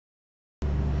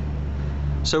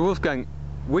So Wolfgang,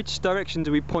 which direction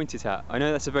do we point it at? I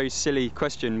know that's a very silly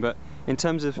question, but in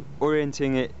terms of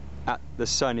orienting it at the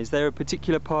sun, is there a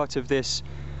particular part of this,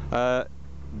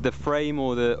 the frame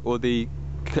or the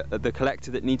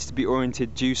collector that needs to be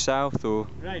oriented due south, or?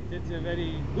 Right, that's a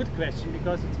very good question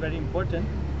because it's very important.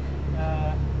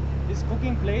 This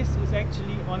cooking place is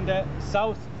actually on the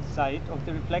south side of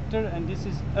the reflector, and this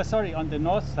is sorry, on the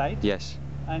north side. Yes.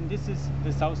 And this is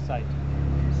the south side.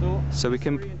 So we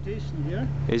can orientation here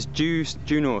is due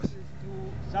north. This is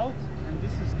due south and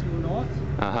this is due north.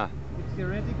 Uh-huh.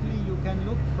 Theoretically, you can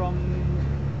look from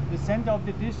the center of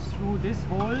the dish through this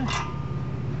hole.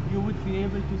 You would be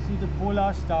able to see the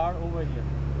polar star over here.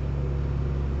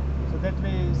 So that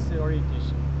way is the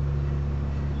orientation.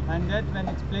 And that when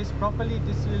it's placed properly,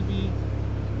 this will be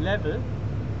level,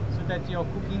 so that your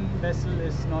cooking vessel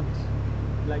is not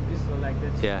like this or like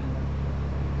that. Yeah.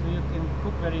 So you can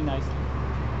cook very nicely.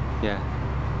 Yeah.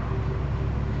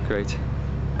 Great.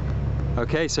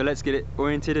 Okay, so let's get it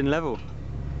oriented and level.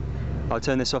 I'll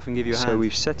turn this off and give you a hand. So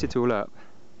we've set it all up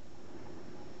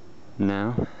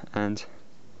now, and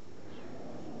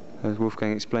as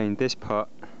Wolfgang explained, this part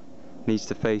needs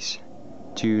to face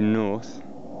due north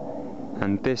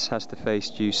and this has to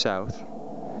face due south,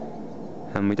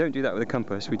 and we don't do that with a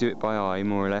compass, we do it by eye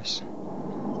more or less,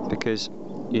 because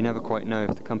you never quite know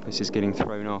if the compass is getting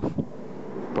thrown off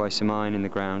by some iron in the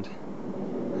ground.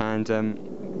 And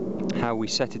how we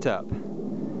set it up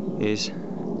is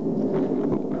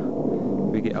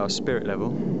we get our spirit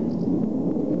level,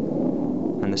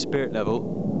 and the spirit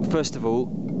level, first of all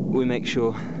we make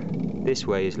sure this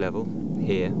way is level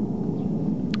here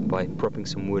by propping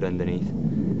some wood underneath.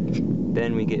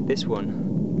 Then we get this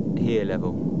one here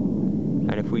level,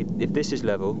 and if this is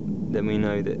level, then we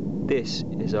know that this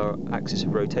is our axis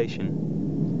of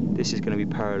rotation. This is going to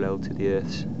be parallel to the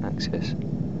Earth's axis,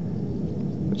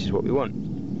 which is what we want.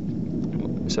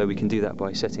 So we can do that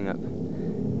by setting up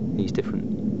these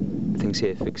different things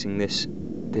here, fixing this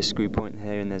screw point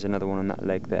here, and there's another one on that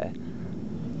leg there.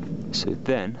 So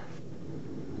then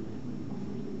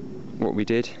what we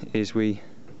did is we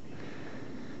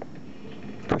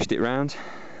pushed it round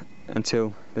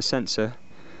until the sensor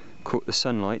caught the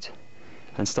sunlight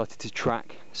and started to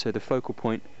track, so the focal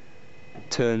point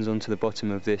turns onto the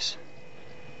bottom of this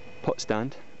pot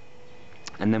stand,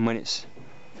 and then when it's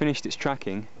finished its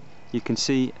tracking you can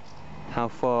see how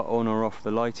far on or off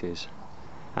the light is,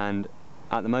 and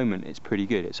at the moment it's pretty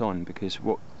good, it's on, because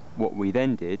what we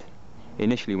then did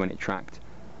initially when it tracked,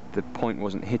 the point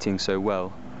wasn't hitting so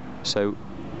well, so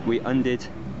we undid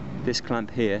this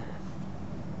clamp here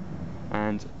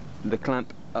and the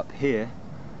clamp up here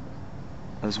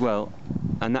as well,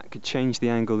 and that could change the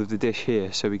angle of the dish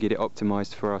here, so we get it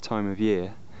optimized for our time of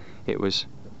year. It was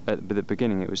at the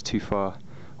beginning it was too far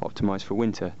optimized for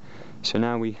winter, so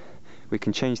now we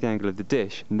can change the angle of the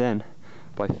dish, and then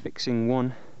by fixing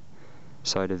one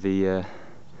side of the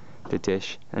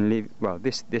dish and leave, well,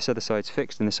 this other side's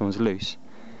fixed and this one's loose,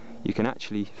 you can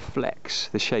actually flex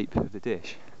the shape of the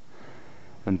dish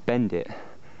and bend it,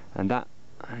 and that,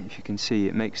 if you can see,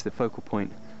 it makes the focal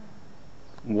point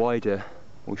wider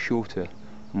or shorter,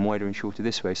 and wider and shorter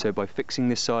this way. So by fixing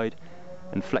this side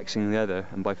and flexing the other,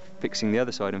 and by fixing the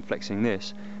other side and flexing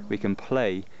this, we can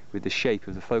play with the shape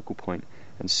of the focal point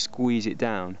and squeeze it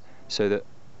down, so that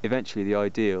eventually the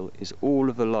ideal is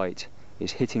all of the light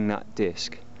is hitting that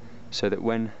disc, so that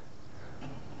when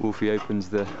Wolfie opens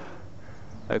the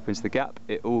gap,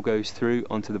 it all goes through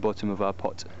onto the bottom of our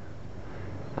pot.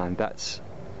 And that's,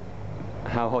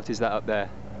 how hot is that up there?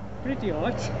 Pretty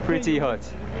hot. Pretty hot.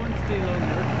 It won't stay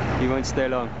longer. You won't stay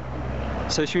long.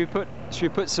 So should we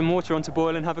put some water on to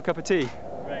boil and have a cup of tea?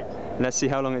 Right. Let's see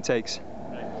how long it takes.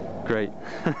 Right. Great.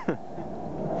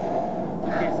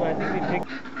 Okay, so I think we take.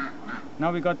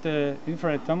 Now we got the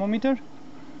infrared thermometer.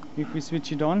 If we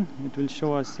switch it on, it will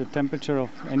show us the temperature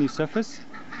of any surface.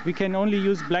 We can only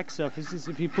use black surfaces.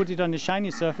 If you put it on a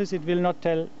shiny surface, it will not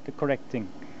tell the correct thing.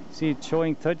 See, it's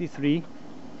showing 33,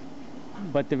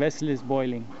 but the vessel is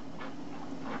boiling.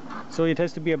 So it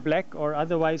has to be a black, or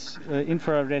otherwise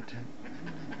infrared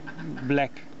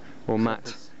black. Or matte.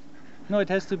 Surface. No, it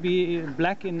has to be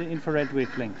black in the infrared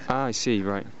wavelength. Ah, I see,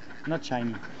 right. Not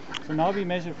shiny. So now we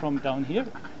measure from down here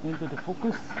into the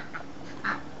focus,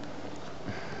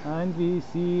 and we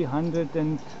see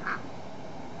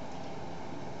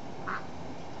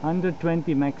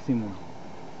 120 maximum.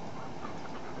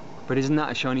 But isn't that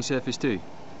a shiny surface too?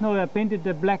 No, I painted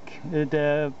the black.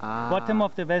 The bottom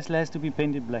of the vessel has to be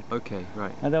painted black. Okay,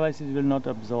 right. Otherwise it will not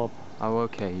absorb Oh,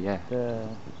 okay, yeah. the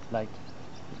light.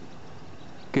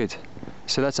 Good.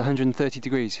 So that's 130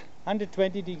 degrees.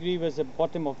 120 degree was the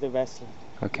bottom of the vessel.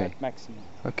 Okay. At maximum.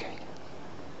 Okay.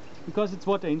 Because it's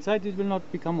water inside, it will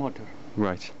not become hotter.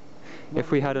 Right. Now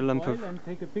If we had a lump of... and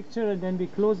take a picture, and then we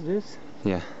close this.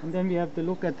 Yeah. And then we have to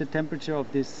look at the temperature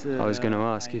of this. I was going to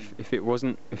ask iron. if it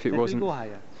wasn't Go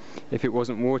higher. if it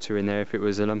wasn't water in there, if it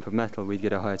was a lump of metal, we'd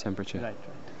get a higher temperature. Right.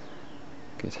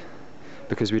 Good.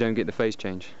 Because we don't get the phase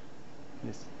change.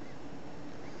 Yes.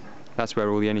 That's where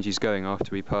all the energy's going after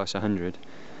we pass 100.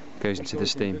 Goes into the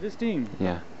steam. Into the steam.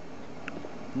 Yeah.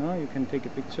 Now you can take a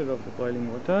picture of the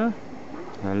boiling water.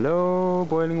 Hello,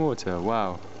 boiling water.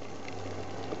 Wow.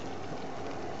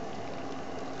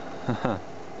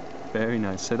 Very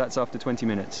nice. So that's after 20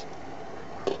 minutes.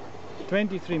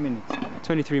 23 minutes.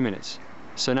 23 minutes.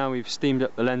 So now we've steamed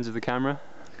up the lens of the camera.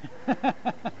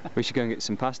 We should go and get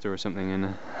some pasta or something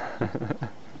and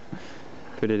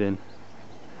put it in.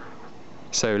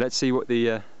 So let's see what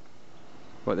the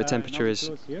temperature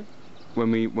is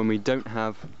when we don't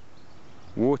have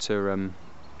water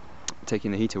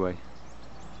taking the heat away.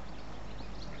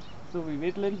 So we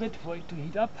wait a little bit for it to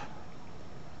heat up.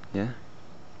 Yeah.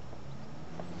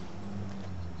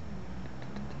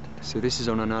 So this is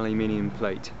on an aluminium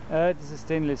plate. It is a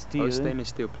stainless steel. Oh, stainless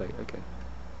steel plate. Okay.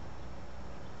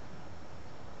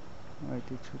 Right,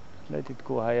 it should let it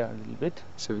go higher a little bit.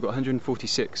 So we've got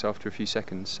 146 after a few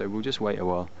seconds. So we'll just wait a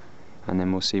while, and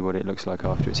then we'll see what it looks like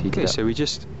after it's heated up. So we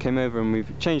just came over and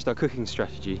we've changed our cooking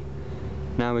strategy.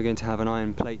 Now we're going to have an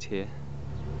iron plate here.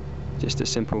 Just a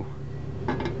simple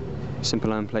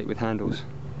iron plate with handles.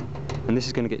 And this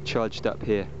is going to get charged up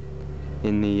here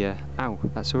in the... ow,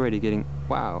 that's already getting...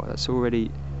 Wow, that's already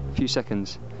a few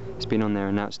seconds. It's been on there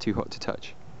and now it's too hot to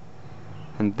touch.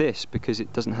 And this, because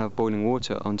it doesn't have boiling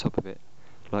water on top of it,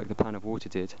 like the pan of water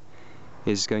did,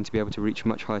 is going to be able to reach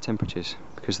much higher temperatures,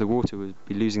 because the water would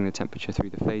be losing the temperature through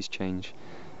the phase change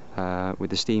with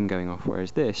the steam going off,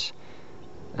 whereas this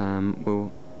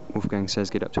will, Wolfgang says,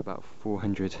 get up to about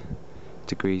 400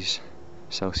 degrees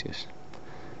Celsius.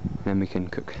 And then we can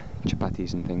cook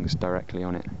chapatis and things directly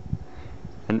on it.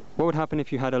 And what would happen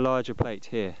if you had a larger plate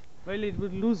here? Well, it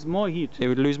would lose more heat. It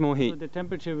would lose more heat. So the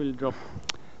temperature will drop.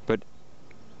 But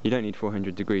you don't need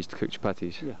 400 degrees to cook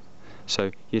chapatis. Yeah.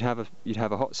 So you'd have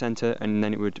a hot center, and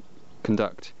then it would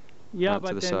conduct out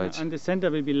to the sides. And the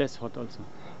center will be less hot also.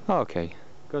 Oh, okay.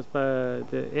 Because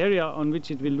the area on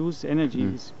which it will lose energy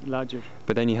is larger.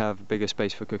 But then you have bigger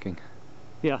space for cooking.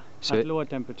 Yeah, so at lower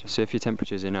temperature. So if your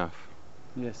temperature is enough,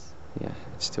 yes, yeah,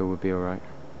 it still would be all right.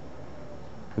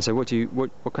 And so what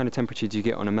kind of temperature do you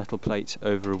get on a metal plate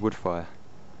over a wood fire?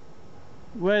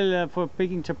 Well, for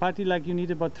baking chapati, like, you need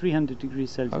about 300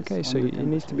 degrees Celsius. Okay, so it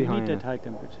needs to be high. You need at high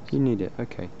temperatures. You need it.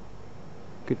 Okay,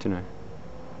 good to know.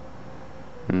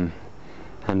 And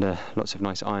lots of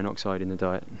nice iron oxide in the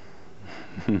diet.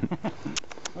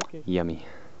 Okay. Yummy.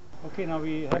 Okay, now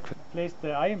we have placed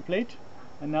the iron plate,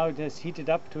 and now it has heated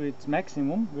up to its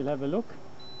maximum. We'll have a look.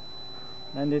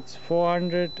 And it's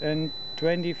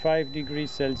 425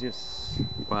 degrees Celsius.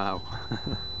 Wow.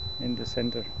 In the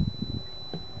center.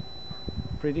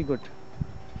 Pretty good.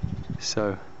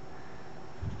 So,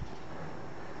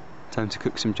 time to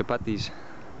cook some chapatis.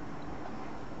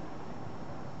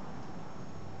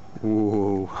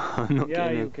 Whoa, I'm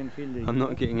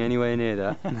not getting anywhere near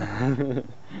that.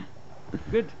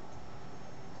 Good.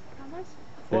 How much?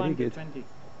 Very good. 420.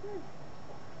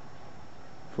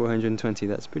 420,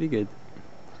 that's pretty good.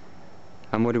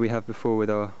 And what do we have before with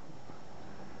our...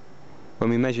 When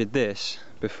we measured this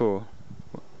before,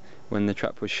 when the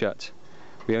trap was shut,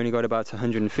 we only got about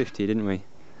 150, didn't we?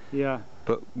 Yeah.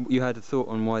 But you had a thought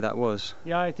on why that was?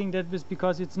 Yeah, I think that was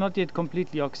because it's not yet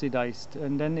completely oxidized,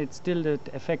 and then it's still the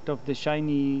effect of the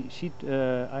shiny sheet,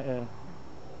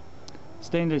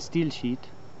 stainless steel sheet,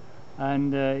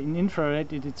 and in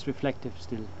infrared it's reflective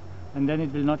still, and then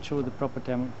it will not show the proper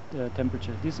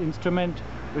temperature. This instrument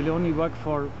will only work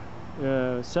for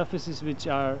surfaces which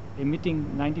are emitting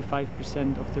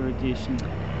 95% of the radiation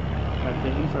at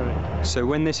the infrared. So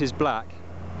when this is black,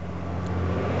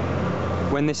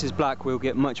 we'll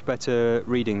get much better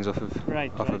readings off of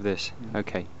of this.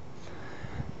 Okay.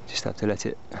 Just have to let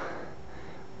it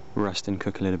rust and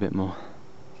cook a little bit more.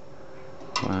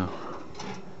 Wow.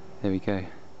 There we go.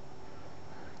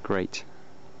 Great.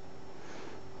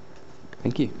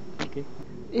 Thank you. Okay.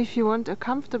 If you want a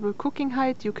comfortable cooking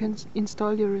height, you can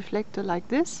install your reflector like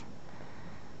this.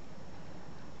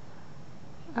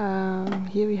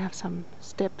 Here we have some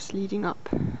steps leading up.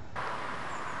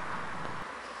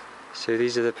 So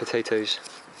these are the potatoes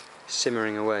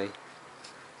simmering away,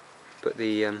 but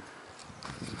the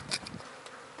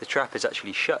trap is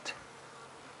actually shut.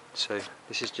 So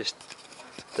this is just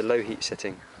the low heat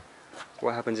setting.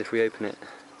 What happens if we open it?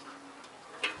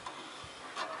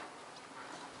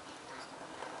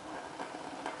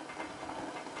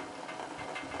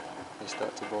 they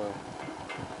start to boil.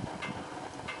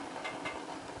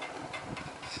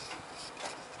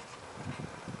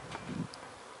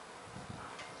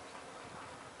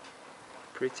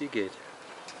 Pretty good.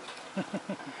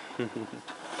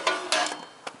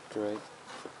 Great.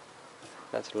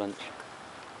 That's lunch.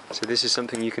 So this is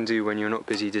something you can do when you're not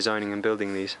busy designing and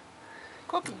building these.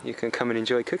 Cooking. You can come and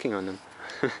enjoy cooking on them.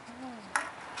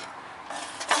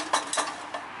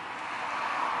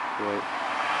 Great.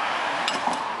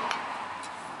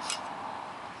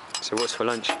 So what's for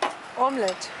lunch?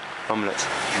 Omelette. Omelette.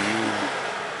 Mm.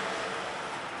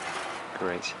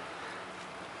 Great.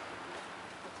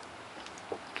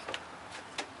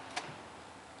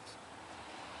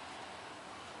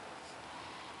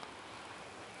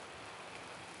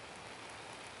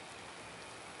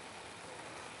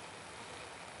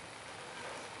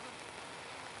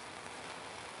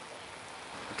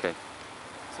 Okay.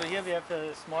 So here we have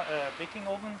a small baking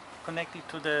oven connected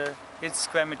to the 8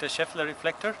 square meter Scheffler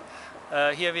reflector.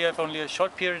 Here we have only a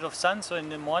short period of sun, so in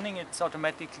the morning it's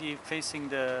automatically facing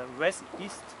the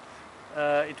east.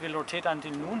 It will rotate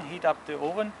until noon, heat up the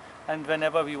oven, and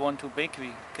whenever we want to bake,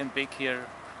 we can bake here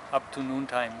up to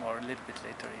noontime or a little bit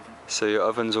later even. So your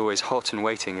oven's always hot and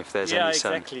waiting if there's any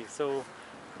sun? Yeah, exactly. So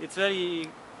it's very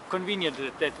convenient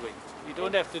that way. You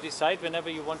don't have to decide whenever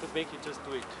you want to bake, you just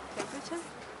do it. Temperature?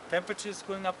 Temperature is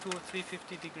going up to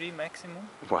 350° maximum.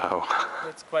 Wow.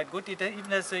 That's quite good.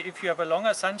 Even as if you have a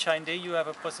longer sunshine day, you have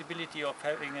a possibility of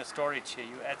having a storage here.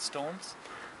 You add stones,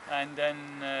 and then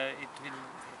it will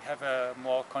have a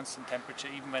more constant temperature,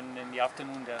 even when in the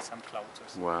afternoon there are some clouds or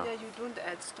something. Wow. Yeah, you don't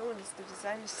add stones. The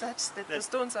design is such that the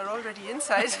stones are already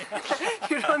inside.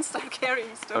 You don't start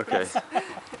carrying stones. Okay.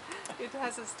 It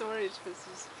has a storage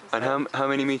facility. And how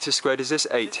many meters squared is this?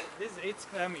 8? This is 8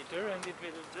 square meter, and it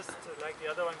will just like the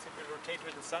other ones, it will rotate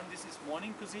with the sun. This is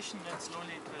morning position, and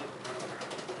slowly it will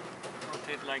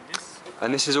rotate like this.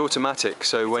 And this is automatic,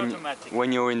 so automatic.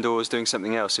 when you're indoors doing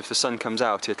something else, if the sun comes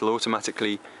out, it'll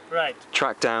automatically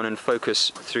track down and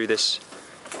focus through this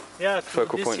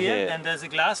focal point here. And there's a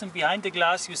glass, and behind the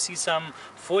glass you see some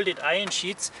folded iron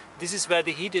sheets. This is where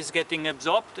the heat is getting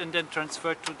absorbed and then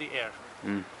transferred to the air.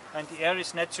 Mm. And the air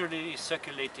is naturally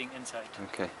circulating inside.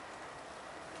 Okay.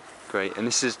 Great. And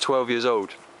this is 12 years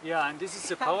old? Yeah, and this is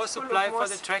the power supply for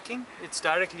the tracking. It's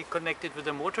directly connected with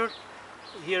the motor.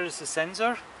 Here is a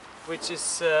sensor, which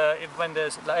is when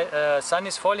the sun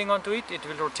is falling onto it, it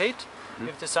will rotate. Mm-hmm.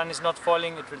 If the sun is not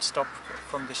falling, it will stop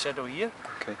from the shadow here.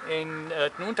 Okay.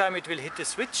 At noontime, it will hit the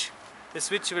switch. The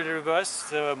switch will reverse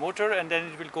the motor, and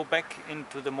then it will go back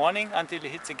into the morning until it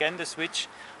hits again the switch,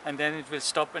 and then it will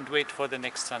stop and wait for the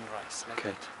next sunrise. Like okay.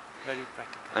 That. Very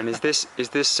practical. And is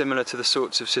this similar to the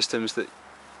sorts of systems that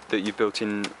you built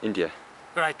in India?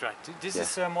 Right. This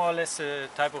is more or less a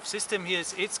type of system. Here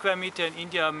is 8 square meter. In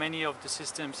India, many of the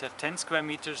systems have 10 square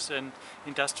meters, and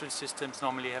industrial systems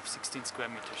normally have 16 square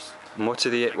meters. And what are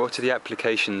the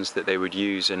applications that they would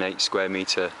use an 8 square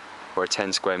meter or a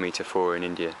 10 square meter for in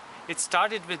India? It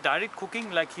started with direct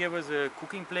cooking, like here was a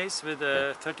cooking place with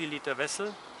a 30-liter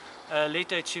vessel.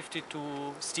 Later it shifted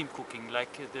to steam cooking,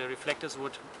 like the reflectors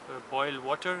would boil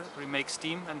water, remake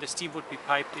steam, and the steam would be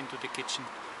piped into the kitchen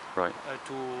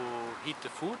to heat the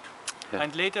food. Yeah.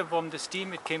 And later from the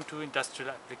steam it came to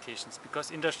industrial applications,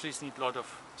 because industries need a lot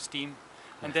of steam.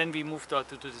 And then we moved out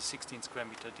to the 16 square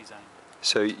meter design.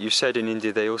 So you said in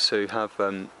India they also have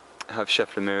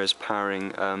Scheffler mirrors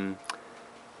powering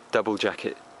double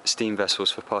jacket steam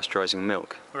vessels for pasteurizing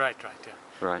milk. Right, yeah.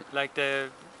 Right. Like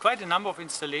quite a number of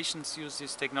installations use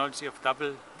this technology of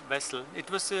double vessel. It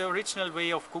was the original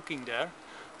way of cooking there.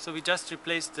 So we just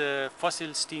replaced the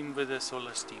fossil steam with the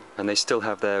solar steam. And they still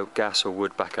have their gas or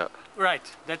wood backup? Right,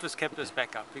 that was kept as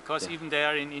backup, because even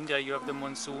there in India you have the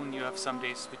monsoon, you have some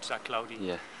days which are cloudy.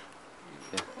 Yeah.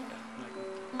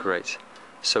 Great.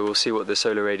 So we'll see what the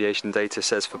solar radiation data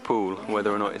says for Poole,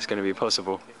 whether or not it's going to be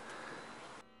possible.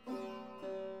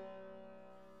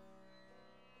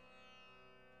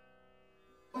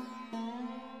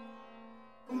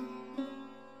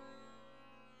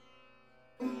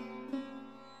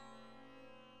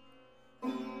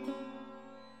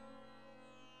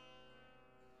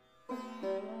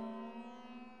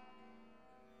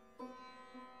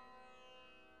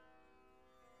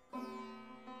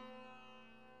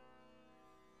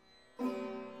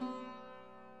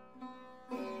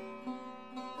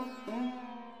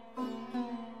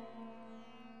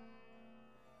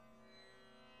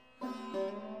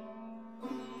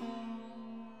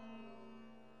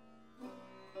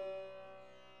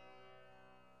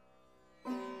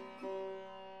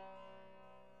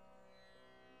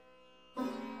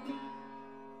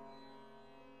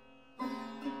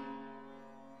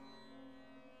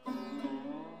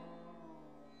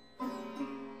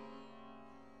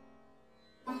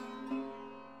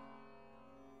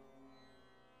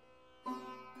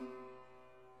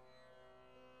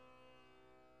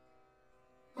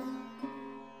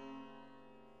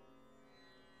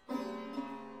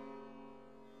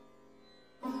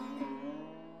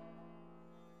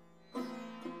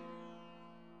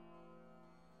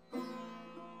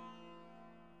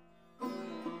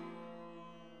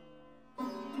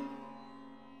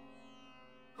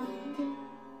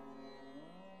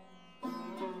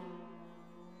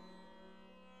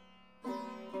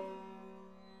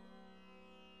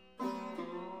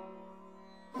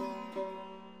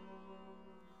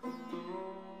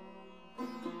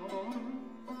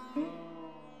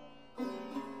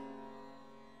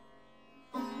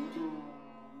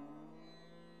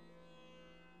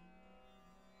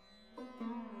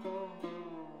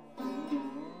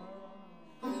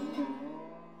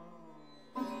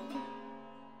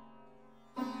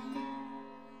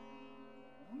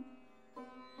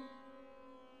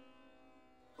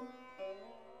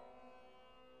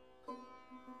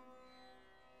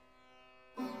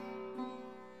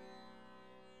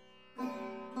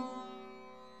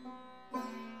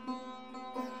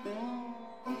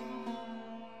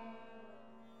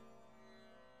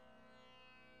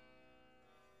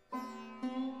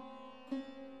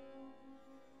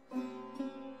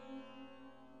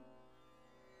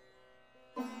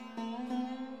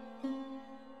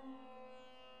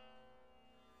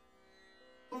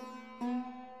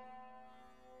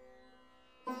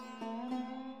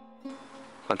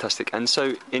 Fantastic. And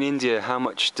so in India, how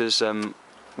much does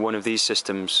one of these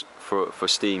systems for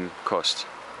steam cost?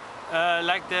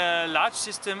 Like the large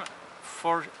system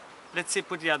for, let's say,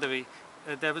 put it the other way,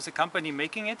 there was a company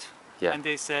making it, Yeah. and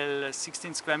they sell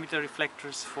 16 square meter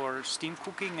reflectors for steam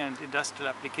cooking and industrial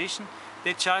application.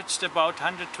 They charged about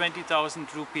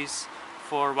 120,000 rupees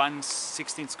for one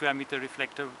 16 square meter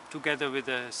reflector together with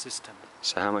a system.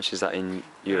 So how much is that in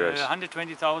euros?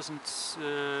 120,000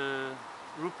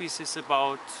 rupees is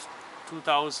about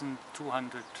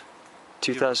 2,200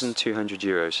 2,200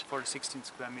 euros. for 16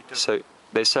 square meter. So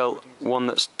they sell one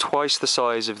that's twice the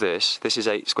size of this. This is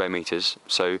 8 square meters.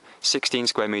 So 16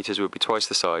 square meters would be twice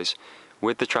the size,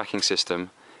 with the tracking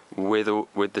system, with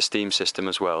the steam system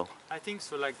as well, I think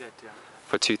so, like that, yeah.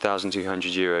 for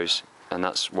 2,200 euros, and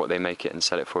that's what they make it and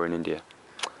sell it for in India.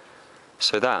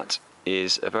 So that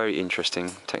is a very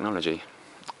interesting technology,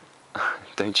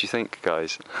 don't you think,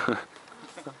 guys?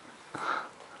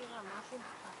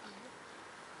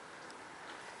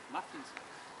 Muffins.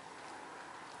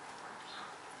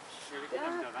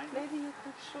 Yeah, maybe you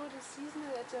could show the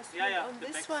seasonal adjustment on the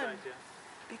this back one, side, yeah.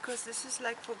 because this is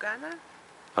like for Ghana.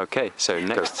 Okay, so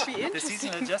next. Be The interesting.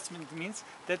 seasonal adjustment means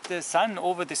that the sun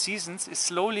over the seasons is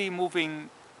slowly moving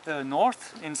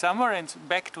north in summer and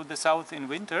back to the south in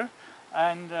winter,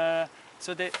 and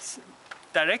so the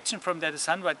direction from where the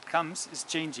sunlight comes is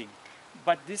changing,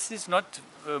 but this is not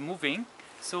moving.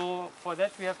 So for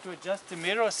that we have to adjust the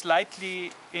mirror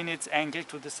slightly in its angle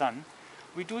to the sun.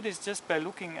 We do this just by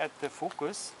looking at the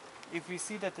focus. If we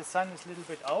see that the sun is a little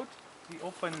bit out, we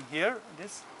open here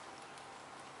this,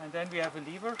 and then we have a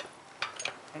lever,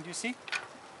 and you see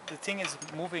the thing is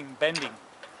moving, bending.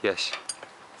 Yes.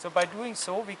 So by doing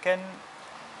so we can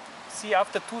see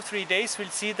after 2-3 days we'll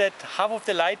see that half of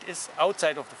the light is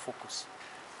outside of the focus.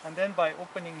 And then by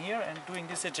opening here and doing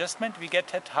this adjustment we get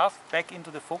that half back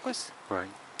into the focus. Right.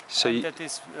 So And you, that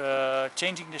is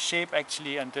changing the shape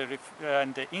actually and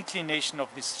the inclination of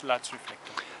this large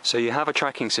reflector. so you have a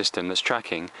tracking system that's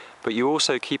tracking, but you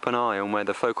also keep an eye on where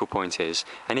the focal point is,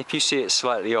 and if you see it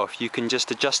slightly off, you can just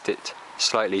adjust it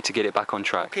slightly to get it back on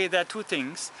track. Okay, there are two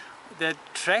things. The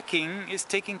tracking is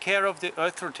taking care of the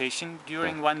Earth rotation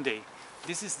during one day.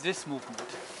 This is this movement.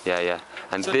 Yeah, yeah.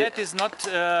 And So thi- that is not.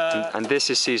 and this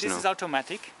is This seasonal. is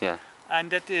automatic, Yeah. and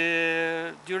that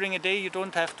during a day you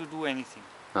don't have to do anything.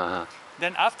 Uh-huh.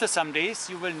 Then after some days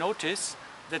you will notice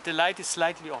that the light is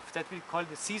slightly off. That we call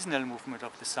the seasonal movement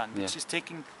of the sun, which Yeah. is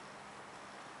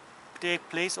take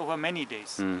place over many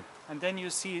days. Mm. And then you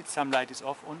see some light is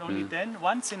off, and only then,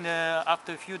 once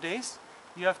after a few days,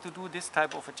 you have to do this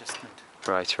type of adjustment.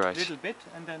 Right, A right. little bit,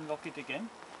 and then lock it again.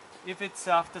 If it's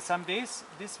after some days,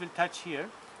 this will touch here.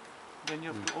 Then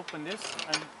you have to open this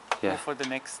and Yeah. go for the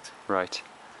next. Right.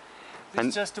 This And-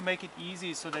 is just to make it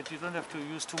easy so that you don't have to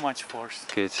use too much force.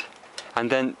 Good. And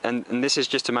then and this is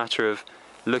just a matter of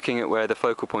looking at where the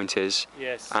focal point is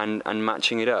Yes. and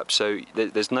matching it up. So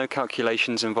there's no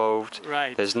calculations involved.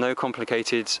 Right. There's no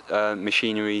complicated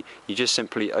machinery. You just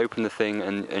simply open the thing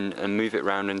and move it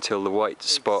round until the white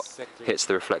spot Exactly. hits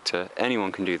the reflector.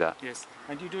 Anyone can do that. Yes.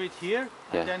 And you do it here,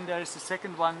 Yeah. and then there is the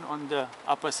second one on the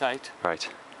upper side. Right.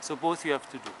 So both you have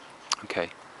to do. Okay.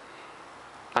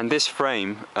 And this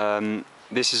frame,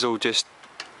 this is all just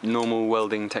normal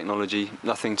welding technology,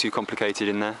 nothing too complicated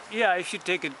in there. Yeah, if you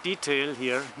take a detail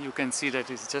here, you can see that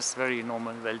it's just very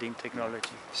normal welding technology.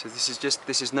 So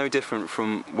this is no different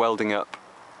from welding up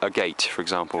a gate, for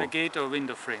example. A gate or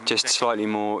window frame. Just exactly. slightly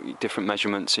more different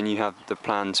measurements, and you have the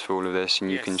plans for all of this,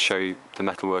 and you can Yes. show the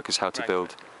metal workers how to Right, build.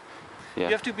 right. Yeah.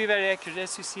 You have to be very accurate.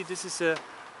 As you see, this is a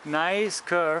nice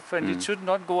curve, and Mm. it should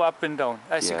not go up and down.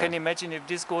 As you Yeah. can imagine, if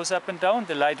this goes up and down,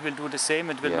 the light will do the same.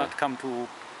 It will Yeah. not come to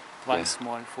one Yeah.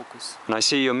 small focus. And I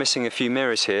see you're missing a few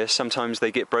mirrors here. Sometimes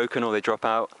they get broken or they drop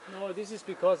out. No, this is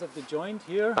because of the joint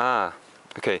here. Ah,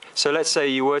 okay. So let's say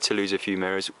you were to lose a few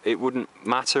mirrors, it wouldn't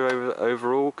matter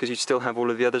overall because you'd still have all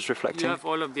of the others You reflecting? have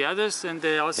all of the others, and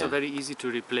they're also Yeah. very easy to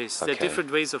replace. There are Okay. different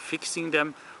ways of fixing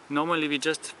them. Normally we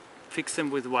just fix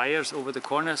them with wires over the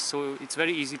corners, so it's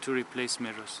very easy to replace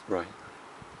mirrors. Right.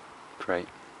 Great.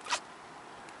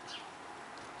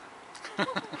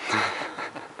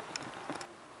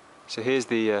 So here's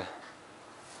the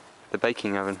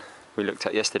baking oven we looked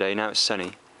at yesterday. Now it's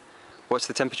sunny. What's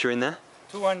the temperature in there?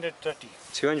 230.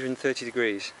 230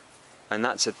 degrees. And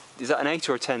is that an 8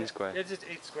 or a 10 square? This is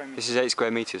 8 square meters. This is 8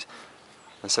 square meters.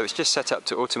 And so it's just set up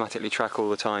to automatically track all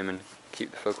the time and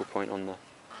keep the focal point on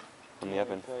the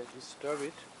oven. If I disturb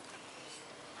it.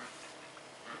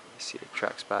 You see it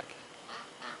tracks back.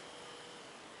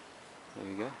 There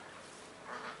we go.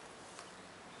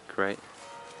 Great.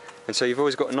 And so you've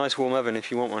always got a nice warm oven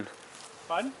if you want one.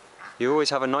 Fun? You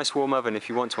always have a nice warm oven if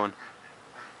you want one.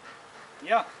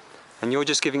 Yeah. And you're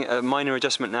just giving it a minor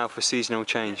adjustment now for seasonal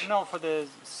change. No, for the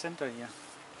center, yeah.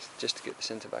 Just to get the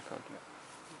centre back on.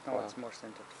 Now Wow. it's more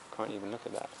centered. Can't even look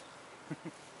at that.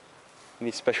 You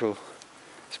need special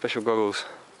goggles.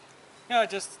 Yeah,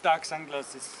 just dark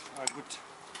sunglasses are good.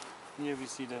 Here we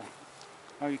see the...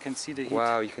 Oh, you can see the heat.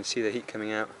 Wow, you can see the heat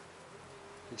coming out.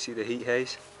 You see the heat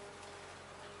haze?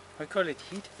 I call it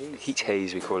heat haze. Heat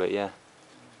haze, we call it, yeah.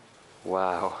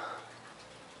 Wow.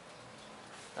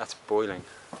 That's boiling.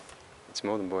 It's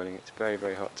more than boiling, it's very,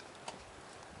 very hot.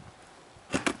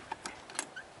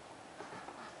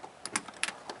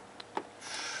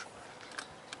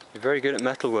 You're very good at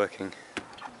metalworking.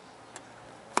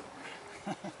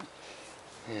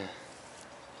 Yeah.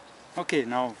 Okay,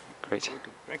 now Great. go to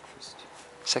breakfast.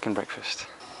 Second breakfast.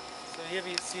 So here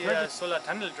we see a solar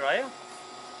tunnel dryer.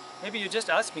 Maybe you just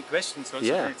ask me questions also,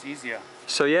 Yeah. then it's easier.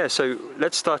 So yeah, so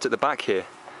let's start at the back here.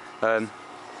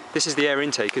 This is the air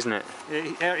intake, isn't it?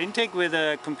 Air intake with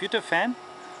a computer fan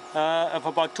of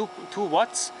about 2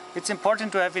 watts. It's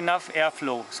important to have enough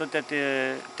airflow so that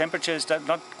the temperature is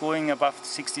not going above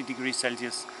 60 degrees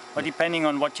Celsius. Or depending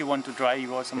on what you want to dry,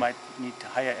 you also might need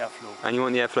higher airflow. And you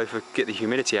want the airflow to get the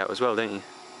humidity out as well, don't you?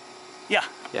 Yeah,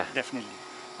 Yeah. definitely.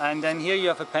 And then here you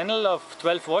have a panel of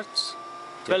 12 volts.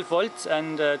 12 volts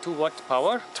and 2 watt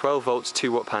power. 12 volts,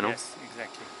 2 watt panel. Yes,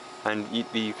 exactly. And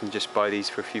you can just buy these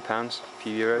for a few pounds, a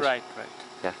few euros. Right.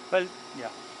 Yeah. Well, yeah.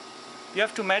 You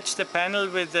have to match the panel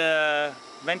with the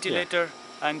ventilator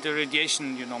and the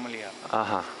radiation you normally have.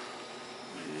 Aha.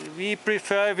 We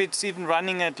prefer if it's even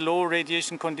running at low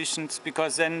radiation conditions,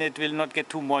 because then it will not get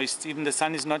too moist. Even the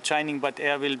sun is not shining, but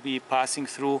air will be passing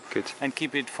through. Good. And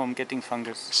keep it from getting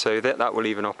fungus. So that will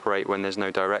even operate when there's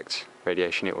no direct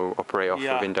radiation, it will operate off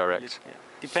of indirect. Yeah.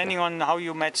 Depending on how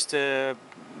you match the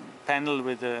panel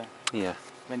with the Yeah.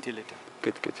 ventilator.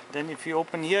 Good. Then if you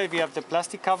open here, we have the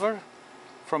plastic cover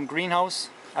from greenhouse,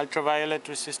 ultraviolet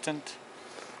resistant.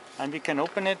 And we can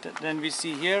open it, then we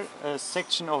see here a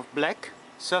section of black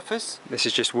surface. This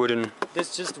is just wooden.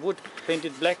 That's just wood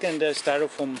painted black and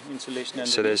styrofoam insulation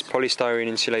underneath. So there's polystyrene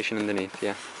insulation underneath,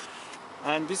 yeah.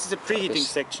 And this is a preheating This-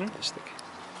 section. Plastic.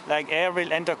 Like air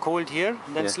will enter cold here,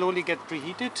 then Yeah. slowly get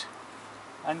preheated.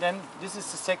 And then this is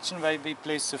the section where we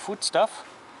place the food stuff.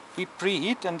 We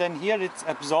preheat, and then here it's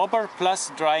absorber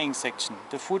plus drying section.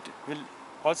 The food will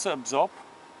also absorb,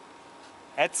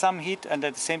 add some heat, and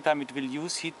at the same time it will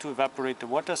use heat to evaporate the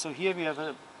water. So here we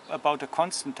have about a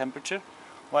constant temperature,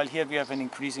 while here we have an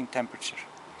increasing temperature.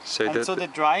 So And so the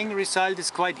drying result is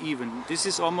quite even. This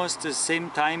is almost the same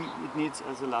time it needs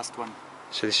as the last one.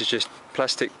 so this is just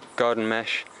plastic garden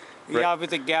mesh. Yeah,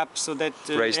 with a gap so that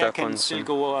raised air up can on still some-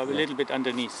 go a little bit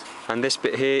underneath. And this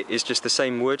bit here is just the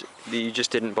same wood that you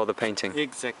just didn't bother painting,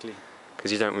 Exactly.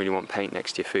 because you don't really want paint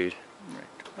next to your food.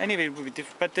 Right. Anyway,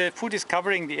 but the food is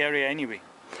covering the area anyway.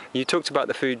 You talked about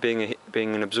the food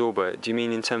being an absorber. Do you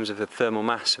mean in terms of the thermal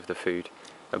mass of the food,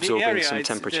 absorbing the area, some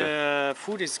temperature? The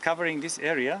food is covering this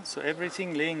area, so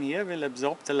everything laying here will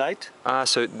absorb the light. Ah,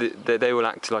 so they will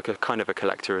act like a kind of a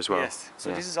collector as well. Yes. So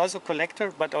Yeah. this is also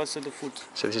collector, but also the food.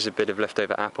 So this is a bit of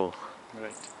leftover apple.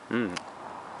 Right.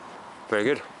 Very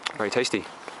good, very tasty.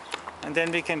 And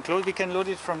then we can close. We can load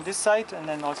it from this side and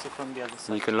then also from the other And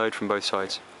side. you can load from both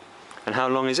sides. And how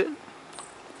long is it?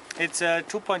 It's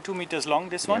 2.2 meters long,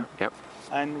 this one, Yep,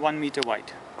 and 1 meter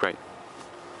wide. great.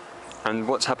 And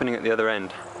what's happening at the other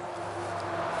end?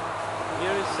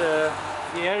 Here is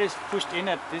the air is pushed in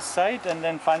at this side, and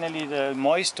then finally the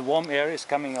moist, warm air is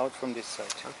coming out from this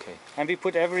side. Okay. And we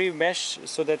put every mesh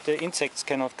so that the insects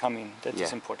cannot come in. That is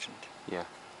Yeah. important. Yeah.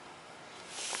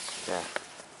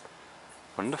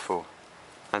 Wonderful.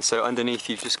 And so underneath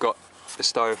you've just got the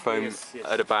styrofoam Yes.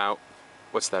 at about,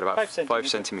 what's that, about 5 5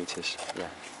 centimeters. centimeters. Yeah.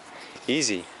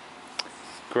 Easy.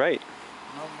 Great.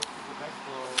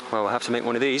 Well, we'll have to make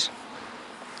one of these.